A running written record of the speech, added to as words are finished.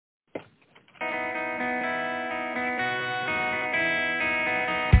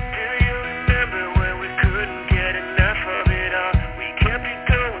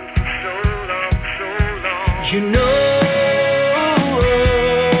You know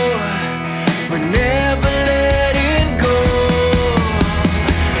we're never letting go.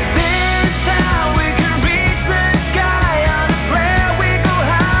 This time we can reach the sky. On a prayer we go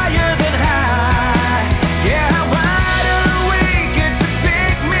higher than high. Yeah, how wide awake, it's a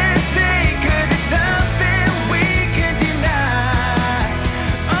big mistake, 'cause it's something we can deny.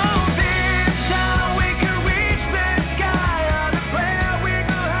 Oh, this time we can reach the sky. On a prayer we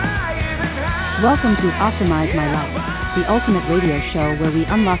go higher than high. Welcome to Optimize My Life, the ultimate radio show where we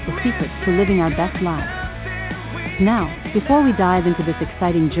unlock the secrets to living our best lives. Now, before we dive into this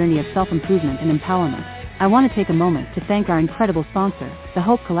exciting journey of self-improvement and empowerment, I want to take a moment to thank our incredible sponsor, the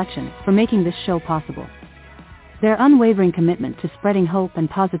Hope Collection, for making this show possible. Their unwavering commitment to spreading hope and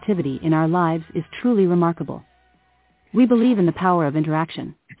positivity in our lives is truly remarkable. We believe in the power of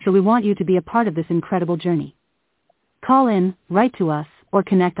interaction, so we want you to be a part of this incredible journey. Call in, write to us, or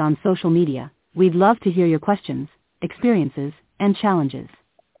connect on social media. We'd love to hear your questions, experiences, and challenges.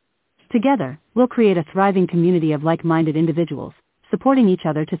 Together, we'll create a thriving community of like-minded individuals, supporting each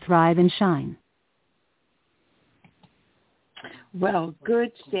other to thrive and shine. Well,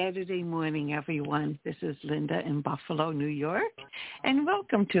 good Saturday morning, everyone. This is Linda in Buffalo, New York, and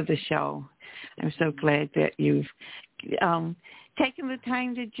welcome to the show. I'm so glad that you've taken the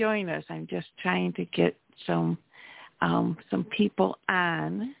time to join us. I'm just trying to get some people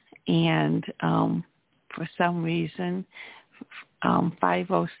on, and for some reason,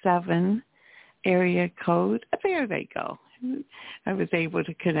 507 area code, there they go. I was able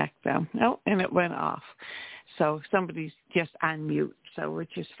to connect them. Oh, and it went off. So somebody's just on mute, so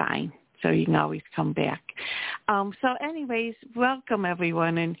which is fine. So you can always come back. So anyways, welcome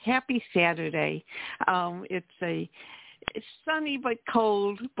everyone, and happy Saturday. It's sunny but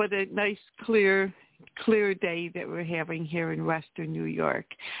cold, but a nice clear day that we're having here in Western New York.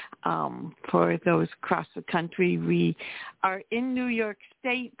 For those across the country, we are in New York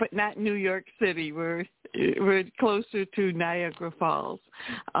State, but not New York City. We're closer to Niagara Falls.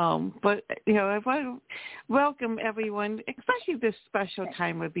 But, you know, I want to welcome everyone, especially this special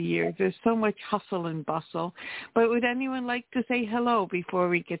time of the year. There's so much hustle and bustle. But would anyone like to say hello before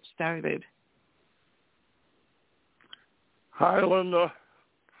we get started? Hi, Linda.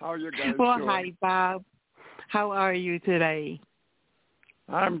 How are you guys doing? Hi, Bob. How are you today?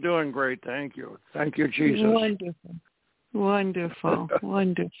 I'm doing great, thank you. Thank you, Jesus. Wonderful.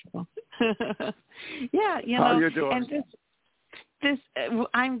 Yeah, you know. How are you doing? And this,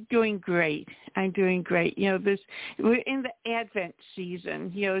 I'm doing great. You know, we're in the Advent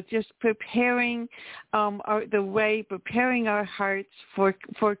season. You know, just preparing preparing our hearts for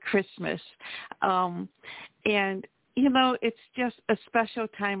Christmas, and. You know, it's just a special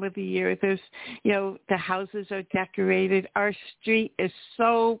time of the year. There's, you know, the houses are decorated. Our street is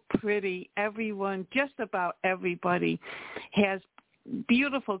so pretty. Everyone, just about everybody, has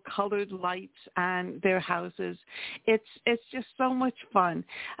beautiful colored lights on their houses. It's just so much fun.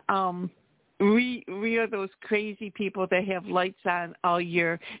 We are those crazy people that have lights on all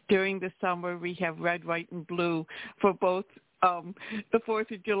year. During the summer, we have red, white, and blue for both the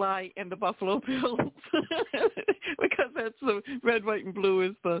 4th of July and the Buffalo Bills, because that's the red, white, and blue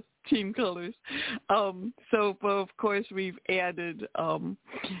is the team colors. So, of course, we've added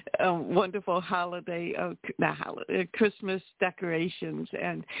wonderful Christmas decorations,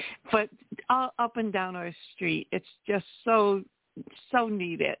 but all up and down our street. It's just so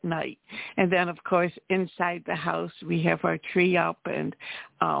neat at night. And then, of course, inside the house, we have our tree up and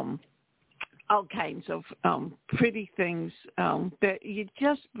all kinds of pretty things that you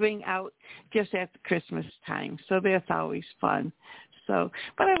just bring out just at the Christmas time. So that's always fun. So,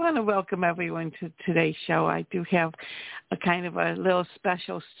 but I want to welcome everyone to today's show. I do have a kind of a little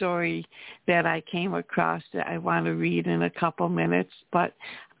special story that I came across that I want to read in a couple minutes. But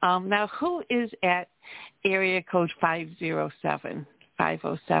now, who is at area code 507?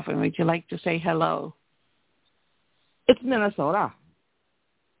 507. Would you like to say hello? It's Minnesota.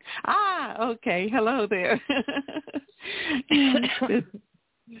 Okay. Hello there.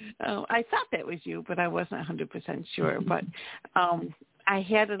 I thought that was you, but I wasn't 100% sure. But I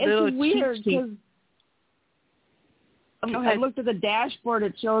had a little. It's weird because I looked at the dashboard.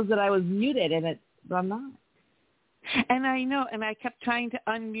 It shows that I was muted, but I'm not. And I know, and I kept trying to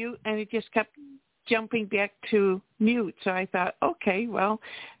unmute, and it just kept jumping back to mute. So I thought, okay, well,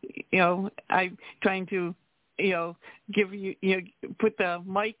 you know, I'm trying to, you know, put the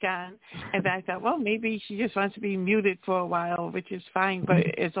mic on, and I thought, well, maybe she just wants to be muted for a while, which is fine, but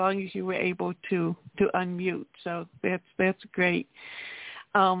as long as you were able to unmute, so that's great.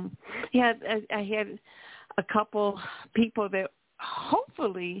 I had a couple people that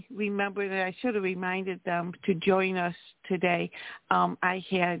hopefully remember that I should have reminded them to join us today. I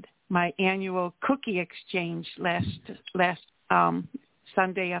had my annual cookie exchange last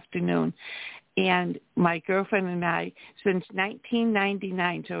Sunday afternoon. And my girlfriend and I, since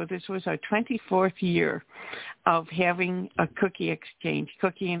 1999, so this was our 24th year of having a cookie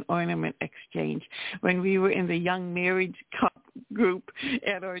and ornament exchange, when we were in the Young Married group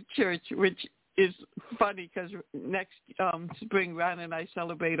at our church, which is funny because next spring, Ron and I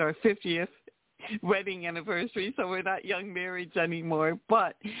celebrate our 50th wedding anniversary, so we're not young marrieds anymore.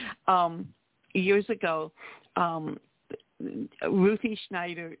 But years ago, Ruthie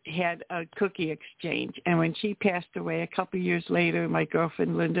Schneider had a cookie exchange, and when she passed away a couple of years later, my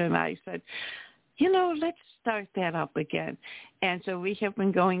girlfriend Linda and I said, let's start that up again. And so we have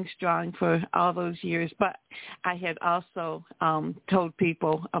been going strong for all those years. But I had also told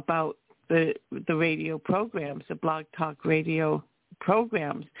people about the radio programs, the Blog Talk Radio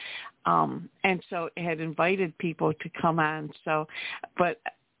programs, and so it had invited people to come on. So, but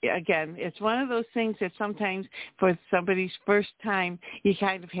again, it's one of those things that sometimes for somebody's first time, you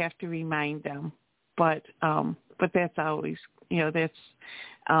kind of have to remind them. But that's always, that's,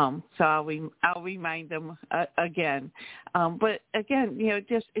 so I'll remind them again. But again,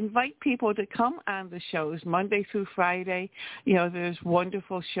 just invite people to come on the shows Monday through Friday. There's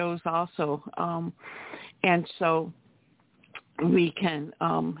wonderful shows also. And so we can,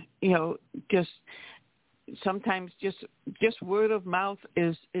 just sometimes just word of mouth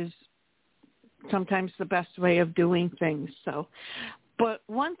is sometimes the best way of doing things. So, but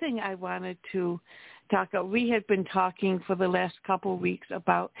one thing I wanted to talk about, we had been talking for the last couple of weeks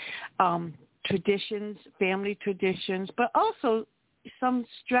about traditions, family traditions, but also some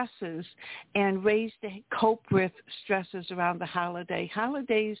stresses and ways to cope with stresses around the holiday.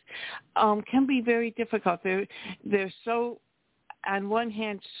 Holidays can be very difficult. They're so, on one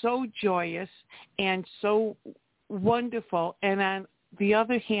hand, so joyous and so wonderful, and on the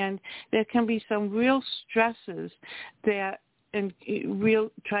other hand, there can be some real stresses that, and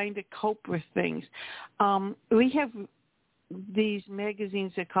real trying to cope with things. We have these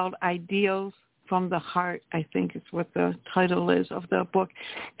magazines that are called Ideals from the Heart, I think is what the title is of the book.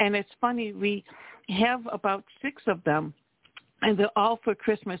 And it's funny, we have about 6 of them, and they're all for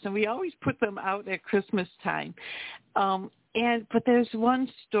Christmas, and we always put them out at Christmas time. But there's one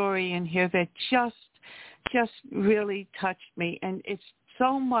story in here that just really touched me, and it's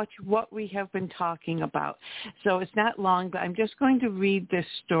so much what we have been talking about. So it's not long, but I'm just going to read this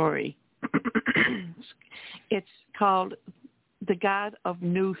story. It's called The God of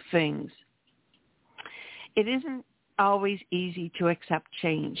New Things. It isn't always easy to accept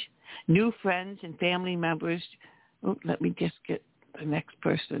change. New friends and family members. Let me just get the next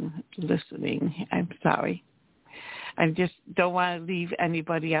person listening. I'm sorry. I just don't want to leave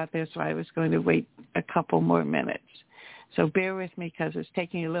anybody out there, so I was going to wait a couple more minutes. So bear with me because it's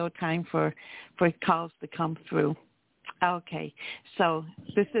taking a little time for calls to come through. Okay, so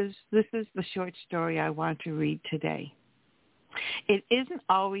this is the short story I want to read today. It isn't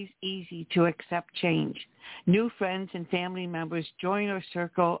always easy to accept change. New friends and family members join our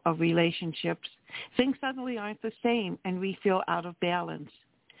circle of relationships. Things suddenly aren't the same, and we feel out of balance.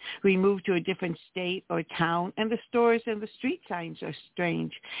 We move to a different state or town, and the stores and the street signs are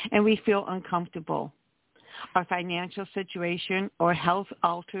strange, and we feel uncomfortable. Our financial situation or health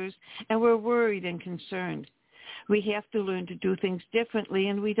alters, and we're worried and concerned. We have to learn to do things differently,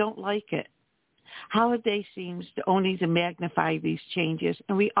 and we don't like it. Holiday seems to only to magnify these changes,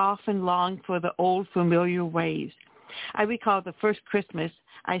 and we often long for the old familiar ways. I recall the first Christmas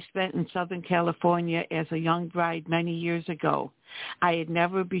I spent in Southern California as a young bride many years ago. I had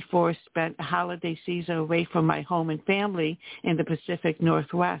never before spent a holiday season away from my home and family in the Pacific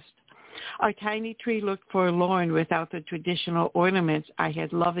Northwest. Our tiny tree looked forlorn without the traditional ornaments I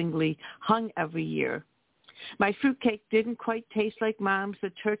had lovingly hung every year. My fruitcake didn't quite taste like Mom's,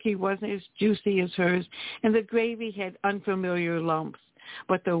 the turkey wasn't as juicy as hers, and the gravy had unfamiliar lumps.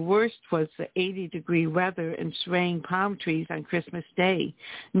 But the worst was the 80-degree weather and swaying palm trees on Christmas Day.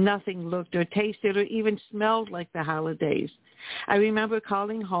 Nothing looked or tasted or even smelled like the holidays. I remember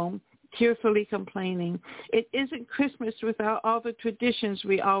calling home, tearfully complaining, "It isn't Christmas without all the traditions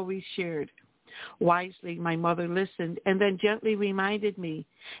we always shared." Wisely, my mother listened and then gently reminded me,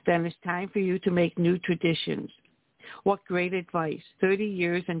 "Then it's time for you to make new traditions." What great advice. 30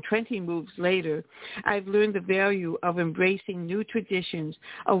 years and 20 moves later, I've learned the value of embracing new traditions,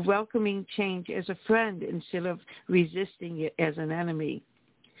 of welcoming change as a friend instead of resisting it as an enemy.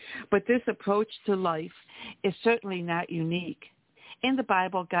 But this approach to life is certainly not unique. In the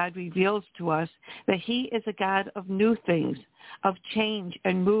Bible, God reveals to us that he is a God of new things, of change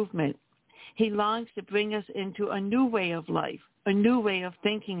and movement. He longs to bring us into a new way of life, a new way of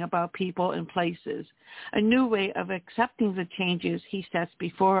thinking about people and places, a new way of accepting the changes he sets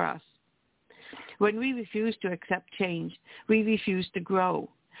before us. When we refuse to accept change, we refuse to grow.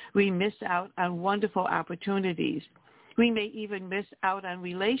 We miss out on wonderful opportunities. We may even miss out on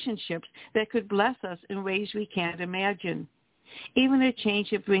relationships that could bless us in ways we can't imagine. Even a change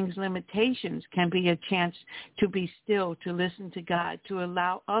that brings limitations can be a chance to be still, to listen to God, to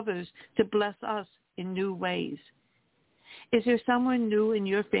allow others to bless us in new ways. Is there someone new in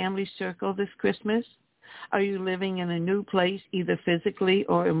your family circle this Christmas? Are you living in a new place, either physically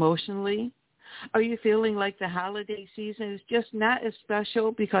or emotionally? Are you feeling like the holiday season is just not as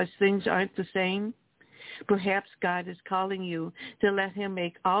special because things aren't the same? Perhaps God is calling you to let him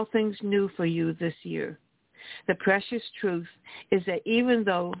make all things new for you this year. The precious truth is that even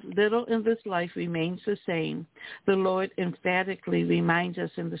though little in this life remains the same, the Lord emphatically reminds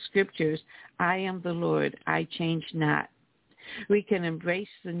us in the scriptures, I am the Lord, I change not. We can embrace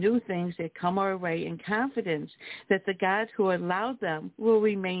the new things that come our way in confidence that the God who allowed them will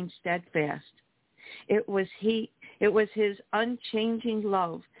remain steadfast. It was his unchanging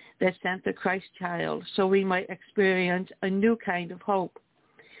love that sent the Christ child so we might experience a new kind of hope.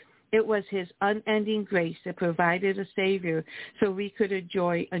 It was his unending grace that provided a Savior so we could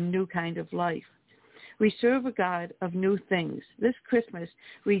enjoy a new kind of life. We serve a God of new things. This Christmas,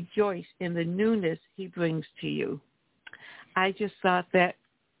 rejoice in the newness he brings to you. I just thought that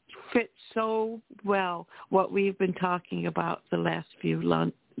fit so well what we've been talking about the last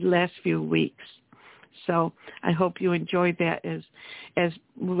few weeks. So I hope you enjoyed that as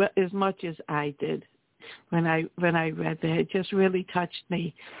much as I did when I read that. It just really touched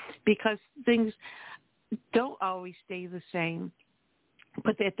me because things don't always stay the same,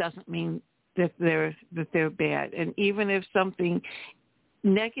 but that doesn't mean that they're bad. And even if something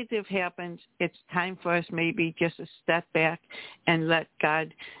negative happens, it's time for us maybe just to step back and let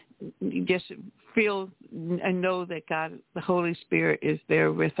God just feel and know that God, the Holy Spirit, is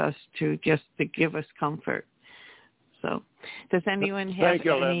there with us to give us comfort. So, does anyone have Thank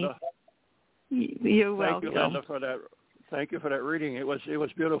you, any? Linda. You're welcome. Thank you, Linda, for that. Thank you for that reading. It was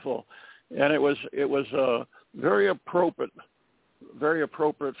beautiful, and it was very appropriate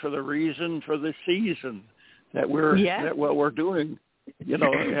for the reason, for the season that what we're doing. You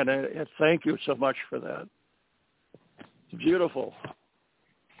know, and thank you so much for that. It's beautiful.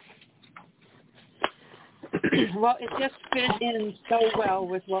 Well, it just fit in so well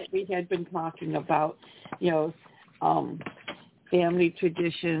with what we had been talking about, family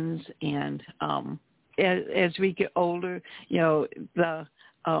traditions, and as we get older,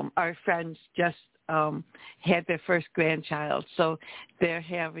 our friends just had their first grandchild, so they're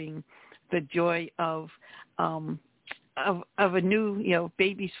having the joy of a new,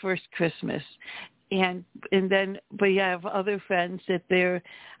 baby's first Christmas. And then we have other friends that their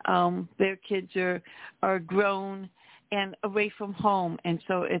kids are grown and away from home, and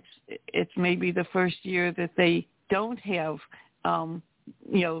so it's maybe the first year that they don't have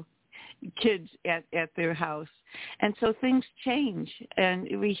kids at their house, and so things change, and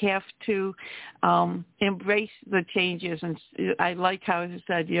we have to embrace the changes. And I like how it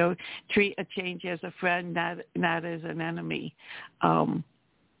said, treat a change as a friend, not as an enemy.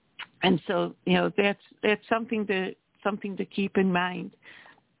 And so, that's something to keep in mind.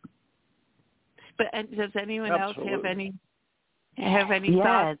 But does anyone Absolutely. else have any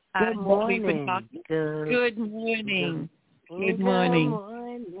thoughts on what we've been talking? Good morning. Good morning.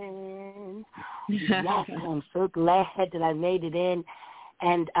 Yes, I'm so glad that I made it in.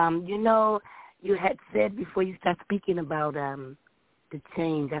 And you had said before you start speaking about the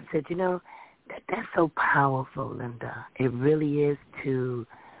change, I said, that's so powerful, Linda. It really is, to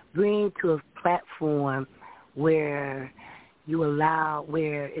bring to a platform where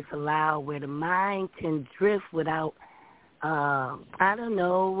where the mind can drift without, I don't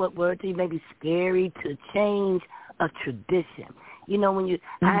know what word may be, scary, to change a tradition.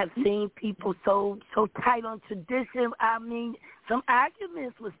 I have seen people so tight on tradition, I mean, some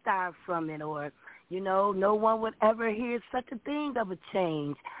arguments would start from it, or, no one would ever hear such a thing of a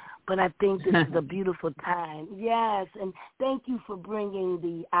change. But I think this is a beautiful time. Yes, and thank you for bringing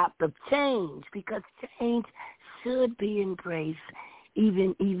the act of change, because change should be embraced.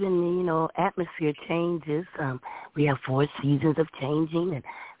 Even atmosphere changes. We have 4 seasons of changing, and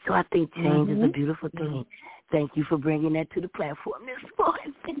so I think change is a beautiful thing. Thank you for bringing that to the platform this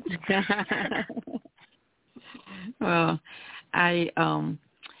morning. Well,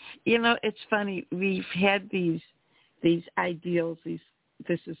 it's funny. We've had these these ideals,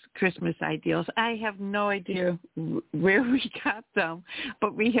 this is Christmas ideals. I have no idea where we got them,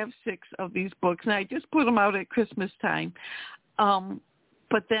 but we have 6 of these books, and I just put them out at Christmas time.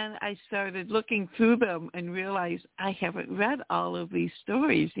 But then I started looking through them and realized I haven't read all of these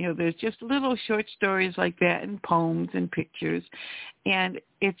stories. You know, there's just little short stories like that and poems and pictures. And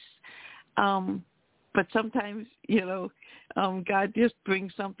it's, but sometimes, you know, God just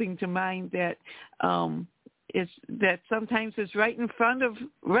brings something to mind that, that sometimes is right in front of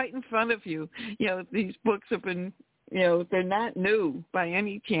you. You know, these books have been, you know, they're not new by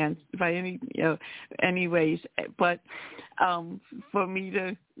any chance, by any, you know, anyways. But for me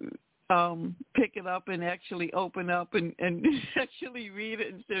to pick it up and actually open up and actually read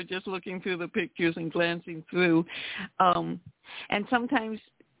it instead of just looking through the pictures and glancing through, and sometimes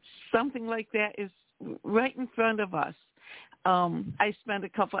something like that is right in front of us. I spent a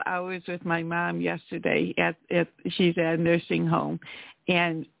couple hours with my mom yesterday she's at a nursing home,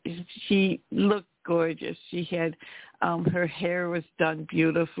 and she looked gorgeous. She had her hair was done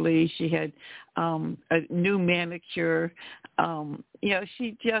beautifully. She had a new manicure. You know,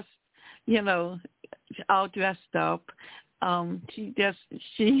 she just, you know, all dressed up. She's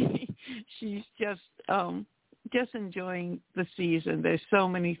just enjoying the season. There's so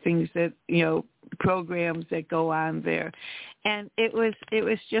many things that, you know, programs that go on there. And it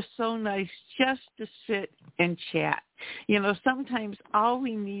was just so nice just to sit and chat. You know, sometimes all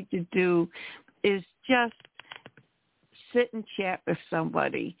we need to do is just sit and chat with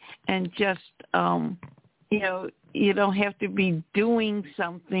somebody and just, you know, you don't have to be doing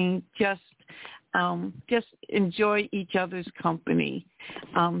something, just enjoy each other's company.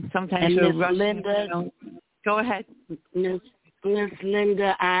 Sometimes you're rushing. Linda, you know. Go ahead. Miss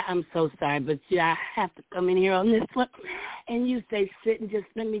Linda, I'm so sorry, but I have to come in here on this one. And you say sit and just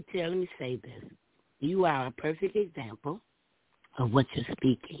let me say this. You are a perfect example of what you're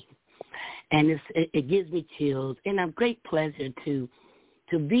speaking. And it gives me chills, and a great pleasure to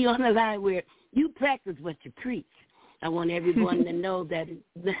be on the line where you practice what you preach. I want everyone to know that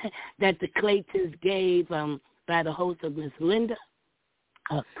the Claytons gave, by the host of Miss Linda,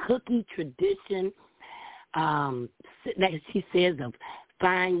 a cookie tradition, that she says of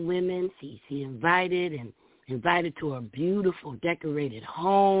fine women. She invited to her beautiful decorated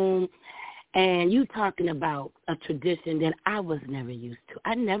home. And you talking about a tradition that I was never used to.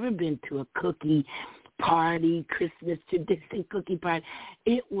 I'd never been to a cookie party, Christmas tradition cookie party.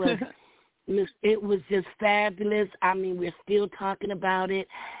 It was just fabulous. I mean, we're still talking about it.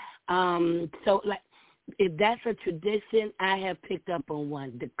 So, like, if that's a tradition, I have picked up on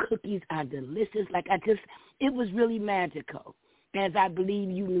one. The cookies are delicious. It was really magical, as I believe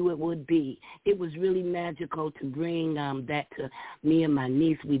you knew it would be. It was really magical to bring that to me and my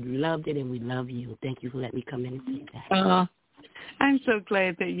niece. We loved it, and we love you. Thank you for letting me come in and say that. I'm so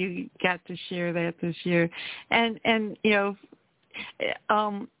glad that you got to share that this year. And you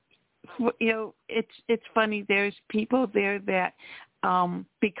know, it's funny. There's people there that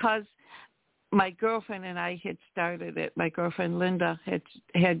because my girlfriend and I had started it. My girlfriend Linda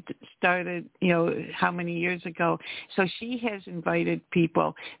had started, you know, how many years ago. So she has invited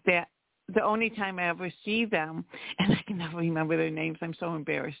people that the only time I ever see them, and I can never remember their names, I'm so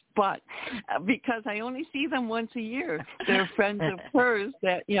embarrassed, but because I only see them once a year. They're friends of hers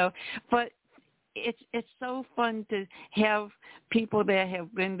that, you know, but it's so fun to have people that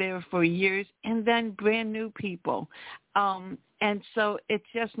have been there for years and then brand new people. And so it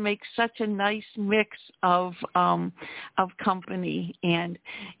just makes such a nice mix of company. And,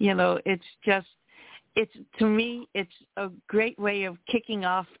 you know, to me, it's a great way of kicking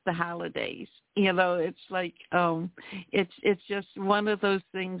off the holidays. You know, it's like, it's just one of those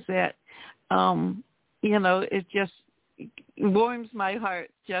things that, you know, it just warms my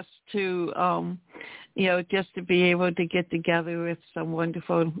heart just to, you know, just to be able to get together with some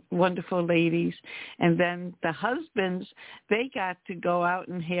wonderful, wonderful ladies. And then the husbands, they got to go out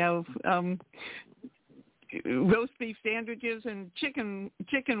and have roast beef sandwiches and chicken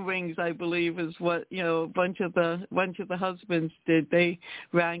wings, I believe, is what, you know, a bunch of the husbands did.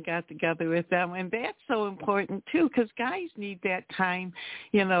 Ron got together with them, and that's so important too, because guys need that time,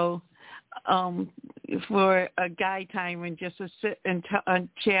 you know, for a guy time and just to sit and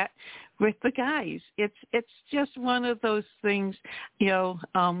chat with the guys. It's just one of those things, you know.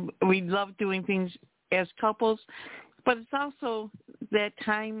 We love doing things as couples, but it's also that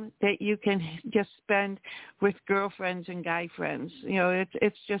time that you can just spend with girlfriends and guy friends. You know,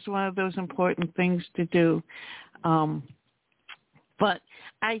 it's just one of those important things to do. But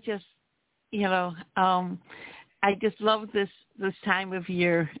I just, you know, I just love this time of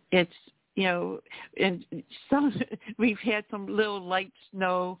year. and we've had some little light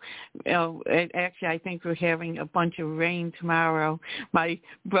snow. And actually, I think we're having a bunch of rain tomorrow. My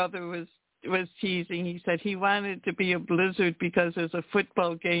brother was teasing. He said he wanted to be a blizzard because there's a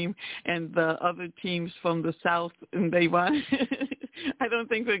football game and the other teams from the south, and they want. I don't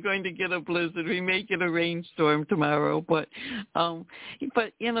think we're going to get a blizzard. We may get a rainstorm tomorrow, but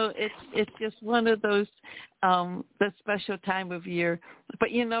it's just one of those the special time of year. But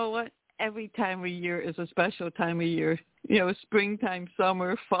you know what? Every time of year is a special time of year. Springtime,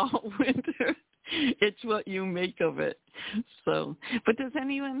 summer, fall, winter. It's what you make of it. So, but does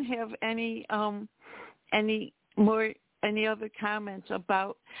anyone have any other comments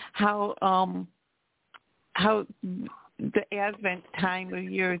about how the Advent time of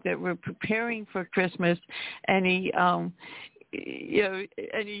year that we're preparing for Christmas?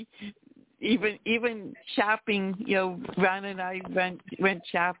 Even shopping, Ron and I went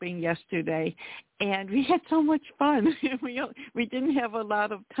shopping yesterday, and we had so much fun. We didn't have a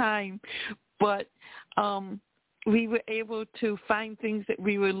lot of time, but we were able to find things that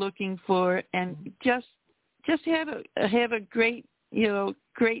we were looking for, and just had a great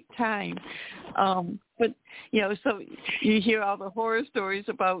time. But so you hear all the horror stories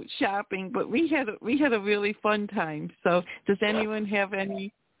about shopping, but we had a really fun time. So does anyone have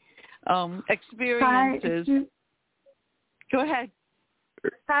any experiences? Hi. Go ahead.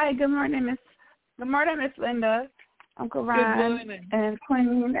 Hi, good morning, Miss Linda, Uncle Ron, and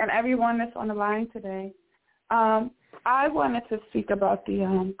Queen, and everyone that's on the line today. I wanted to speak about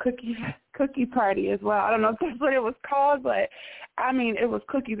the cookie party as well. I don't know if that's what it was called, but I mean, it was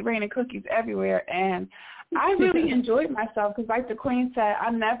raining cookies everywhere, and I really enjoyed myself because, like the Queen said,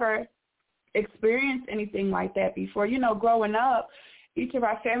 I never experienced anything like that before. Growing up, each of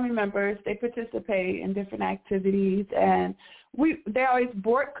our family members, they participate in different activities, and they always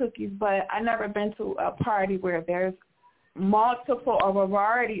bought cookies, but I never been to a party where there's multiple or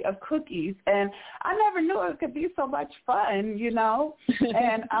variety of cookies, and I never knew it could be so much fun, And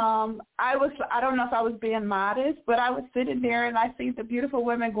I don't know if I was being modest, but I was sitting there and I see the beautiful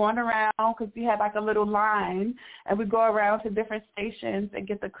women going around because we had like a little line, and we go around to different stations and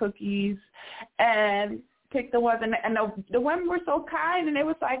get the cookies and pick the ones, and the women were so kind, and they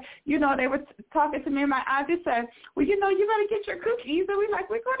was like, they were talking to me and my auntie said, well, you better get your cookies, and we're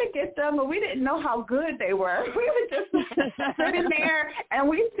going to get them, but we didn't know how good they were. We were just sitting there, and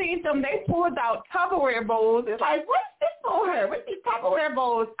we seen them. They pulled out Tupperware bowls. It's like, what's this for her? What's these Tupperware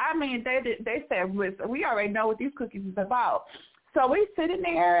bowls? I mean, they said, listen, we already know what these cookies is about. So we sitting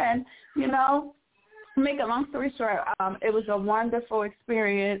there, and make a long story short, it was a wonderful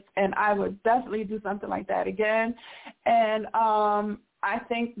experience, and I would definitely do something like that again. And I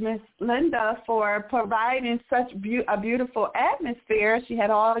thank Miss Linda for providing such a beautiful atmosphere. She had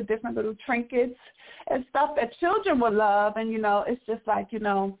all the different little trinkets and stuff that children would love. And, it's just like,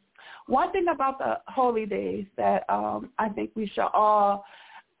 one thing about the holy days that I think we should all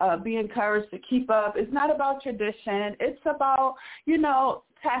be encouraged to keep up. It's not about tradition. It's about,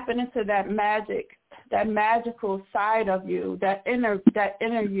 tapping into that magical side of you, that inner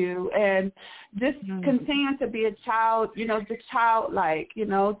you, and just continue to be a child, just childlike,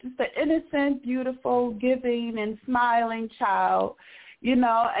 just an innocent, beautiful, giving and smiling child, and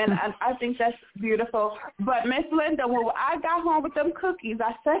I think that's beautiful. But Miss Linda, when I got home with them cookies,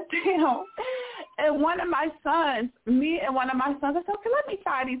 I sat down, and me and one of my sons, I said, okay, let me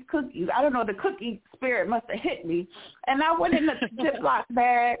try these cookies. I don't know, the cookie spirit must have hit me. And I went in the Ziploc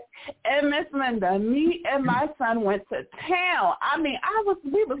bag, and Miss Linda, me and my son went to town. I mean,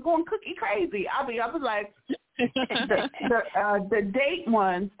 we was going cookie crazy. I was like, the date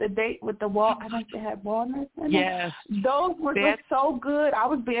with the I think they had walnuts in them. Yes. Those were so good. I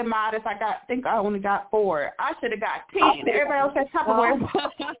was being modest. I think I only got 4. I should have got 10. Everybody else had Tupperware.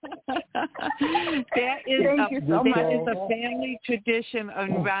 That is a family tradition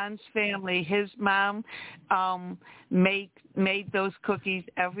on Ron's family. His mom made those cookies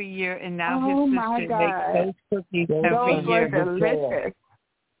every year, and now his sister makes those cookies every year. Those were delicious.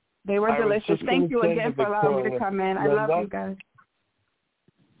 They were delicious. Thank you again for allowing me to come in. I love you guys.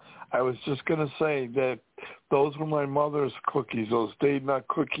 I was just going to say that those were my mother's cookies, those date nut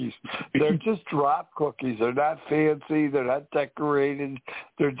cookies. They're just drop cookies. They're not fancy. They're not decorated.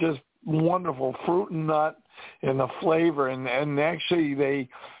 They're just wonderful fruit and nut and the flavor. And actually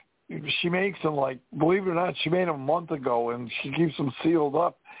she makes them, like, believe it or not, she made them a month ago, and she keeps them sealed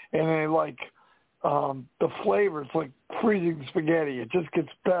up. And they the flavor, it's like freezing spaghetti. It just gets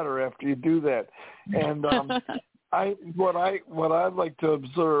better after you do that. And what I'd like to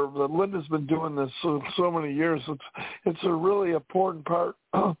observe, that Linda's been doing this so many years. It's a really important part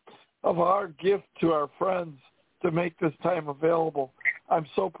of our gift to our friends to make this time available. I'm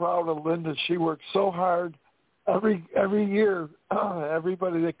so proud of Linda. She works so hard every year.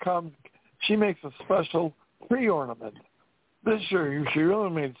 Everybody that comes, she makes a special tree ornament. This year, she really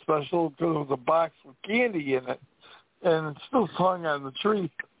made it special because there was a box with candy in it, and it's still hung on the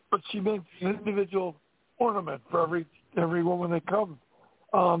tree. But she makes an individual ornament for every woman that comes.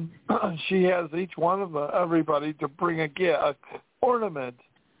 She has each one of everybody to bring a ornament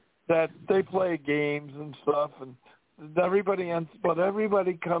that they play games and stuff, and everybody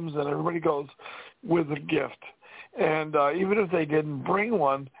comes and everybody goes with a gift. And even if they didn't bring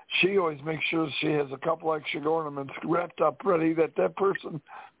one, she always makes sure she has a couple extra ornaments wrapped up ready that person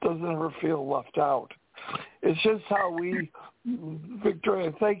doesn't ever feel left out. It's just how we,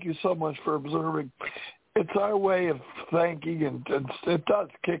 Victoria, thank you so much for observing. It's our way of thanking, and it does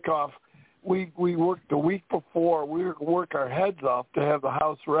kick off. We work the week before. We work our heads off to have the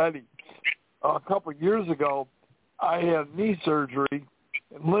house ready. A couple of years ago, I had knee surgery,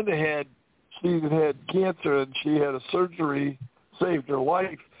 and Linda had cancer, and she had a surgery, saved her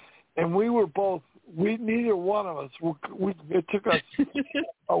life. And neither one of us, it took us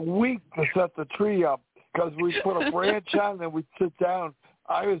a week to set the tree up because we put a branch on, and we'd sit down.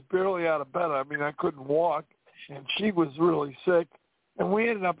 I was barely out of bed. I mean, I couldn't walk, and she was really sick. And we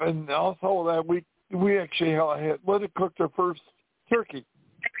ended up, and also that we actually had Linda cooked her first turkey.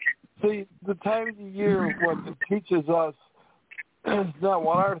 See, the time of the year, what it teaches us is not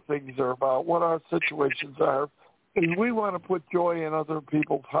what our things are about, what our situations are, is we want to put joy in other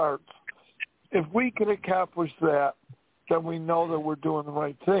people's hearts. If we can accomplish that, then we know that we're doing the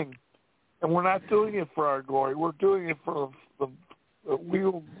right thing. And we're not doing it for our glory. We're doing it for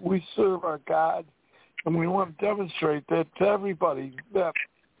we serve our God, and we want to demonstrate that to everybody that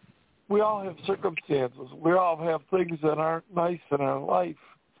we all have circumstances. We all have things that aren't nice in our life.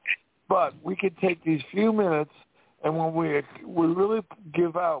 But we can take these few minutes, and when we really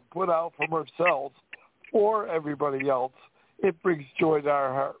put out from ourselves or everybody else, it brings joy to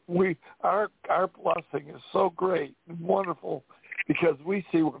our heart. Our blessing is so great and wonderful because we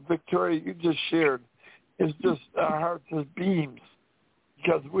see what Victoria you just shared is just our heart just beams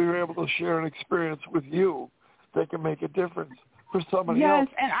because we were able to share an experience with you that can make a difference for somebody else.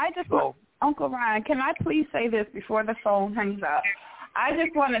 Yes, and I just Uncle Ryan, can I please say this before the phone hangs up? I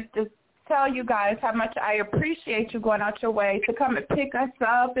just wanted to tell you guys how much I appreciate you going out your way to come and pick us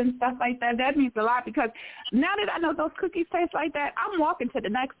up and stuff like that. That means a lot because now that I know those cookies taste like that, I'm walking to the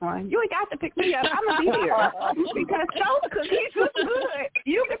next one. You ain't got to pick me up. I'm going to be here because those cookies look good.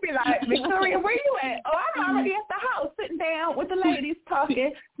 You could be like, Victoria, where you at? Oh, I'm already at the house sitting down with the ladies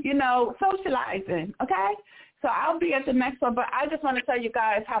talking, socializing, okay? So I'll be at the next one, but I just want to tell you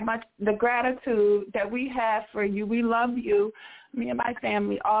guys how much the gratitude that we have for you. We love you. Me and my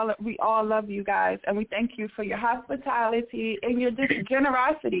family, we all love you guys, and we thank you for your hospitality and your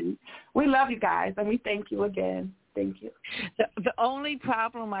generosity. We love you guys, and we thank you again. Thank you. The only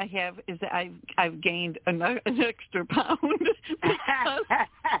problem I have is that I've gained an extra pound.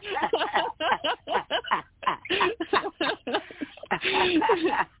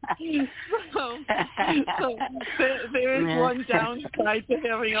 so there is one downside to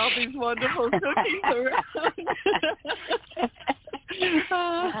having all these wonderful cookies around.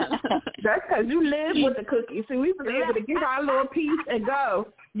 That's because you live with the cookies. See, we were able to get our little piece and go.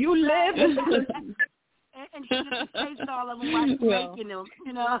 You live with the cookies. And she just taste all of them while she's making them,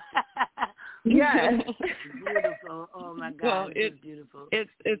 Yes. Beautiful. Oh my God, it's beautiful.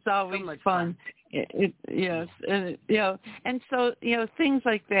 It's always so fun. Yes, and and so things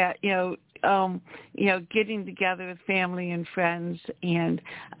like that. Getting together with family and friends, and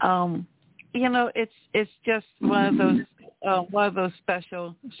it's just one of those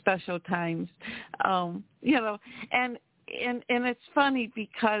special times. And it's funny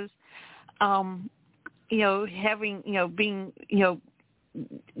because.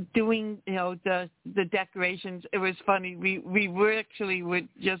 Doing the decorations. It was funny. We were actually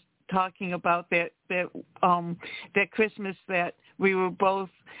just talking about that Christmas that we were both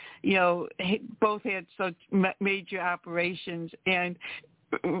had such major operations, and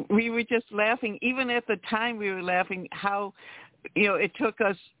we were just laughing. Even at the time, we were laughing how it took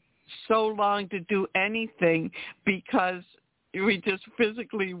us so long to do anything because we just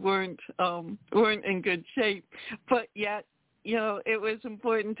physically weren't in good shape, but yet it was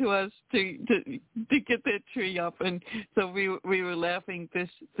important to us to get that tree up, and so we were laughing this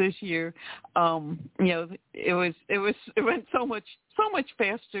year. It went so much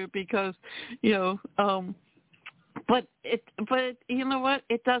faster because but you know what?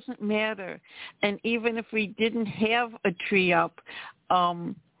 It doesn't matter, and even if we didn't have a tree up.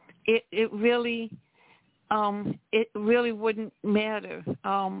 it really wouldn't matter.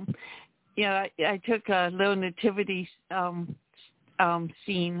 I took a little nativity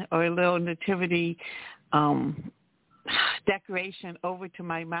scene or a little nativity decoration over to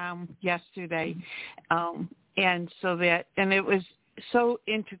my mom yesterday, and it was so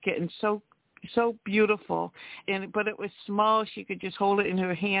intricate and so beautiful, but it was small. She could just hold it in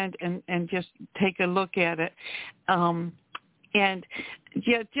her hand and just take a look at it. And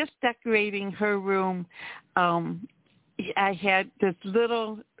yeah, just decorating her room, I had this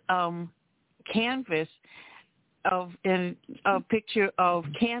little canvas of a picture of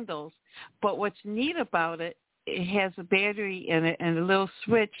candles. But what's neat about it, it has a battery in it and a little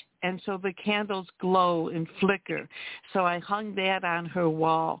switch, and so the candles glow and flicker. So I hung that on her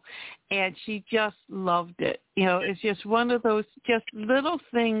wall, and she just loved it. It's just one of those just little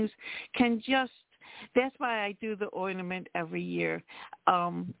things that's why I do the ornament every year.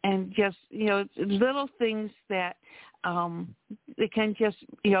 And just, little things that it can just,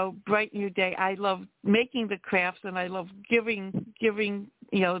 brighten your day. I love making the crafts, and I love giving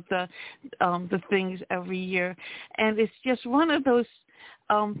the things every year. And it's just one of those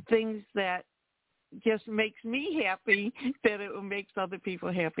things that just makes me happy, that it makes other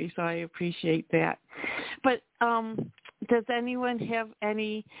people happy. So I appreciate that. But does anyone have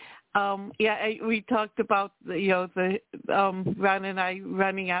any? We talked about the Ron and I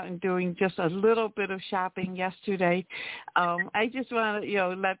running out and doing just a little bit of shopping yesterday. I just want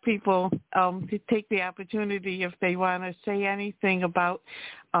to let people to take the opportunity if they want to say anything about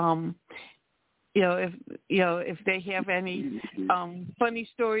if they have any funny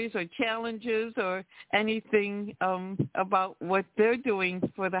stories or challenges or anything about what they're doing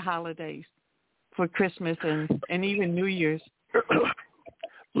for the holidays, for Christmas and even New Year's.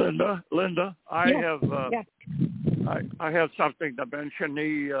 Linda, I have something to mention.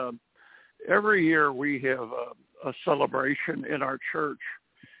 Every year we have a celebration in our church,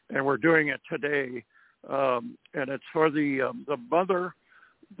 and we're doing it today, and it's for the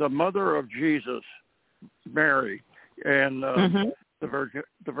mother of Jesus, Mary, and the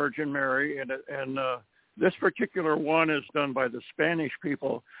Virgin Mary, and this particular one is done by the Spanish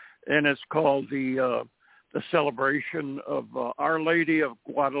people, and it's called the celebration of Our Lady of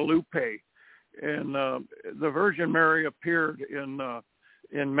Guadalupe. And the Virgin Mary appeared in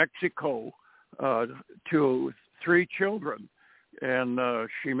Mexico to 3 children, and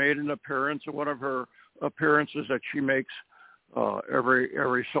she made an appearance, one of her appearances that she makes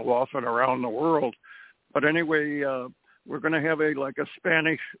every so often around the world. But anyway, we're going to have a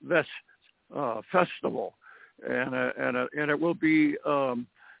Spanish festival, and it will be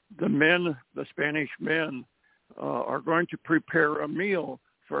the Spanish men are going to prepare a meal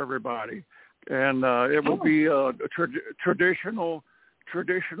for everybody, and it will be a traditional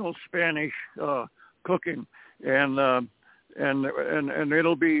Spanish cooking, and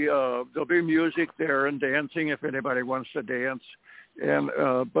it'll be there'll be music there and dancing if anybody wants to dance, and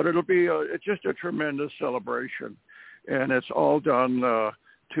but it'll be it's just a tremendous celebration, and it's all done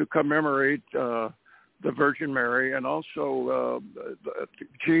to commemorate the Virgin Mary, and also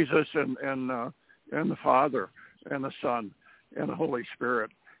Jesus and the Father and the Son and the Holy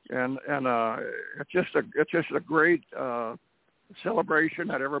Spirit, and it's just a great celebration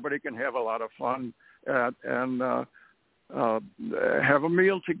that everybody can have a lot of fun at, and have a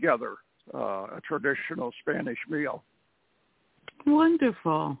meal together, a traditional Spanish meal.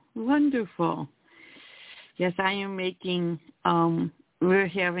 Wonderful. Yes, I am making. We're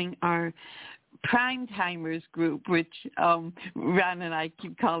having our Prime Timers group, which Ron and I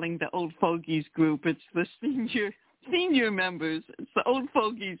keep calling the Old Fogies group. It's the senior members. It's the old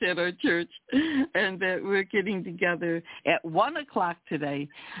fogies at our church, and that we're getting together at 1:00 today.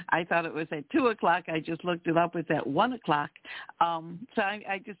 I thought it was at 2:00. I just looked it up. It's at 1:00. So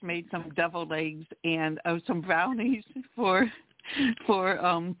I just made some deviled eggs and some brownies for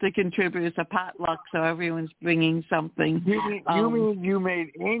the contributors, a potluck, so everyone's bringing something. You mean you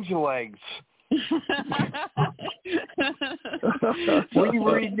made angel eggs?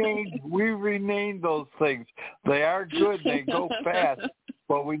 We renamed those things. They are good. They go fast,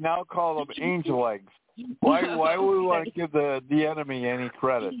 but we now call them angel eggs. Why would we want to give the enemy any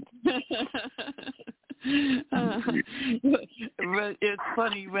credit? But it's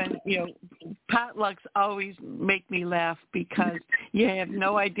funny when potlucks always make me laugh because you have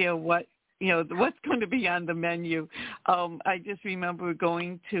no idea what's going to be on the menu. I just remember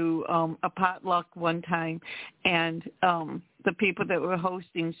going to a potluck one time, and the people that were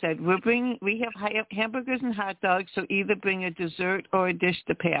hosting said, we have hamburgers and hot dogs, so either bring a dessert or a dish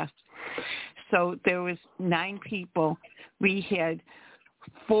to pass. So there was 9 people. We had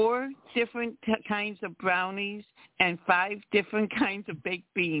 4 different kinds of brownies and 5 different kinds of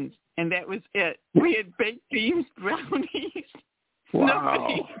baked beans, and that was it. We had baked beans, brownies.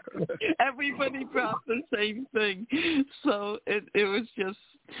 Wow. Everybody brought the same thing. So it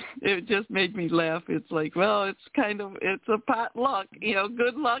just made me laugh. It's like, well, it's a potluck.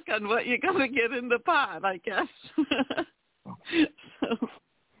 Good luck on what you're going to get in the pot, I guess.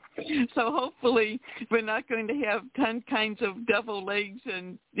 So hopefully we're not going to have 10 kinds of devil eggs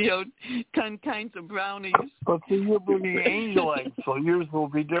and 10 kinds of brownies. But see, you're bringing angel eggs, so yours will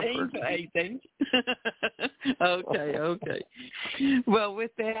be different. I think. Okay. Well,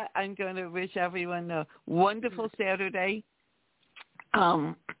 with that, I'm going to wish everyone a wonderful Saturday.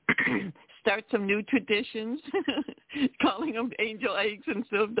 Start some new traditions, calling them angel eggs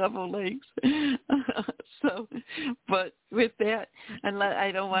instead of devil eggs. But with that, and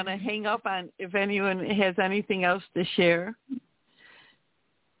I don't want to hang up on if anyone has anything else to share.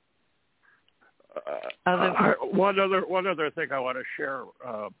 One other thing I want to share,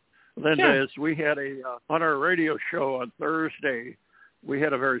 Linda, is we had on our radio show on Thursday, we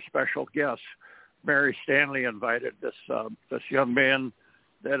had a very special guest. Mary Stanley invited this young man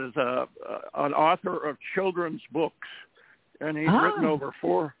that is an author of children's books, and he's written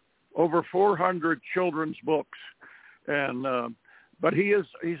over 400 children's books. And but he's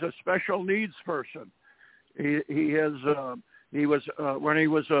a special needs person. He was when he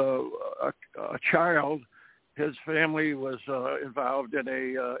was a child, his family was involved in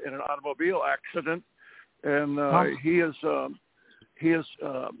an automobile accident, and he has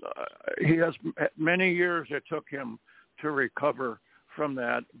many years it took him to recover from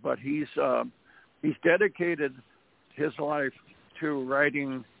that, but he's dedicated his life to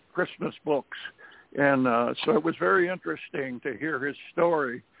writing Christmas books, and so it was very interesting to hear his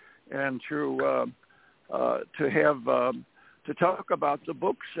story and to talk about the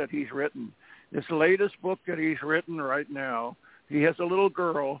books that he's written. His latest book that he's written right now, he has a little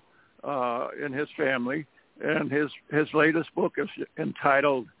girl in his family, and his latest book is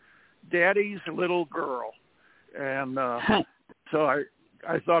entitled Daddy's Little Girl, and so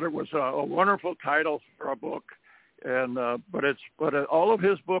I thought it was a wonderful title for a book, and but all of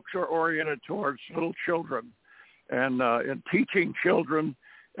his books are oriented towards little children, and teaching children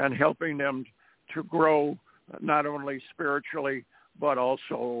and helping them to grow not only spiritually but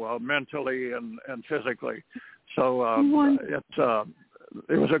also mentally and physically. So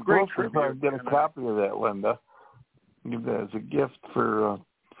it was a great tribute. Get a copy of that, Linda. Give that as a gift for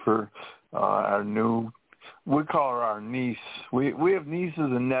our new. We call her our niece. We have nieces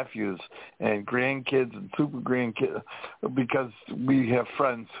and nephews and grandkids and super grandkids because we have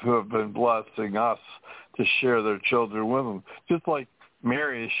friends who have been blessing us to share their children with them. Just like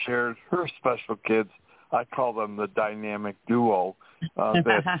Mary has shared her special kids. I call them the dynamic duo.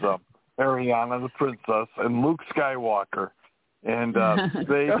 That's Ariana the princess and Luke Skywalker. And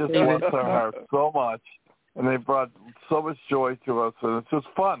they just bless our hearts so much. And they brought so much joy to us. And it's just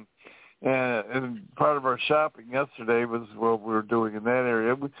fun. And part of our shopping yesterday was what we were doing in that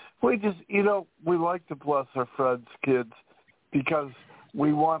area. We just, we like to bless our friends' kids because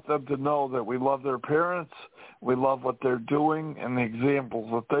we want them to know that we love their parents, we love what they're doing, and the examples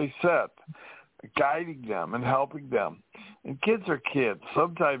that they set, guiding them and helping them. And kids are kids.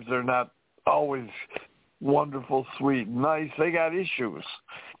 Sometimes they're not always wonderful, sweet, nice. They got issues,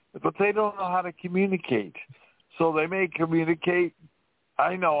 but they don't know how to communicate. So they may communicate.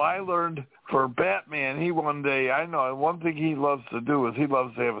 I know I learned for Batman, one thing he loves to do is he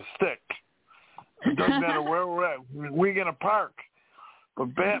loves to have a stick. It doesn't matter where we're at. We're going to park.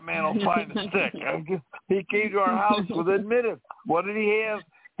 But Batman will find a stick. He came to our house within minutes. What did he have?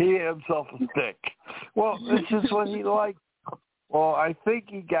 He had himself a stick. Well, this is what he liked. Well, I think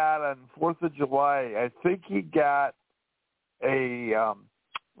he got on 4th of July, I think he got a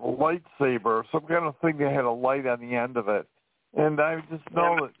lightsaber, some kind of thing that had a light on the end of it. And I just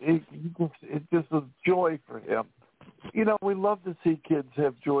know that it's just a joy for him. We love to see kids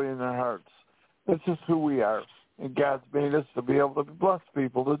have joy in their hearts. That's just who we are. And God's made us to be able to bless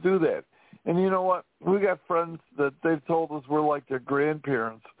people to do that. And you know what? We got friends that they've told us we're like their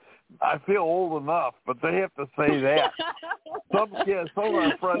grandparents. I feel old enough, but they have to say that. Some of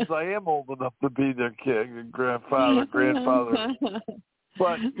our friends, I am old enough to be their kid and grandfather.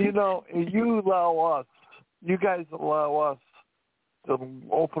 But, you guys allow us to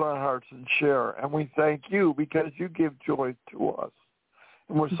open our hearts and share. And we thank you because you give joy to us.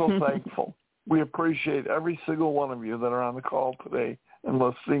 And we're so thankful. We appreciate every single one of you that are on the call today and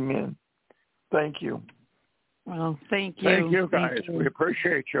listening in. Thank you. Well, thank you. Thank you, guys. We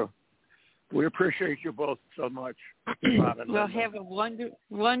appreciate you. We appreciate you both so much. Well, have a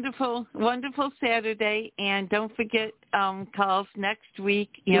wonderful Saturday, and don't forget calls next week,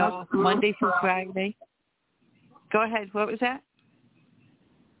 Monday through Friday. Go ahead. What was that?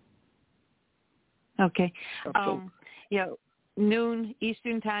 Okay. Noon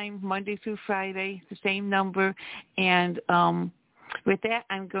Eastern time, Monday through Friday, the same number. And with that,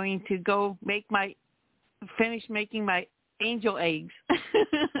 I'm going to go finish making my angel eggs.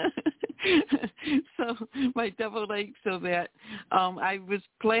 So my deviled eggs, so that I was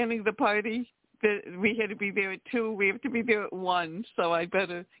planning the party. We had to be there at 2. We have to be there at 1, so I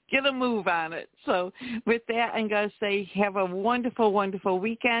better get a move on it. So with that, I'm going to say have a wonderful, wonderful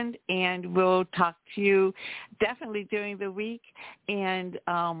weekend, and we'll talk to you definitely during the week and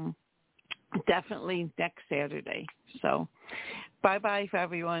definitely next Saturday. So bye-bye for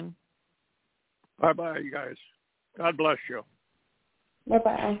everyone. Bye-bye, you guys. God bless you.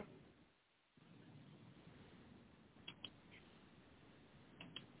 Bye-bye.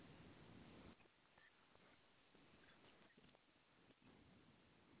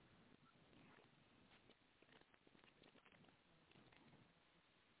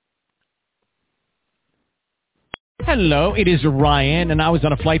 Hello, it is Ryan, and I was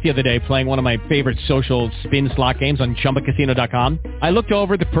on a flight the other day playing one of my favorite social spin slot games on ChumbaCasino.com. I looked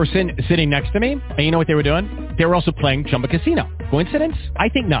over at the person sitting next to me, and you know what they were doing? They were also playing Chumba Casino. Coincidence? I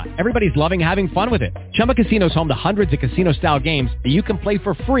think not. Everybody's loving having fun with it. Chumba Casino is home to hundreds of casino-style games that you can play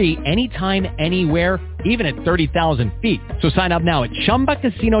for free anytime, anywhere, even at 30,000 feet. So sign up now at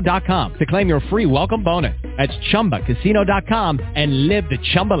ChumbaCasino.com to claim your free welcome bonus. That's ChumbaCasino.com and live the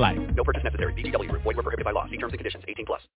Chumba life. No purchase necessary. VGW. Void where prohibited by law. See terms and conditions. 18+.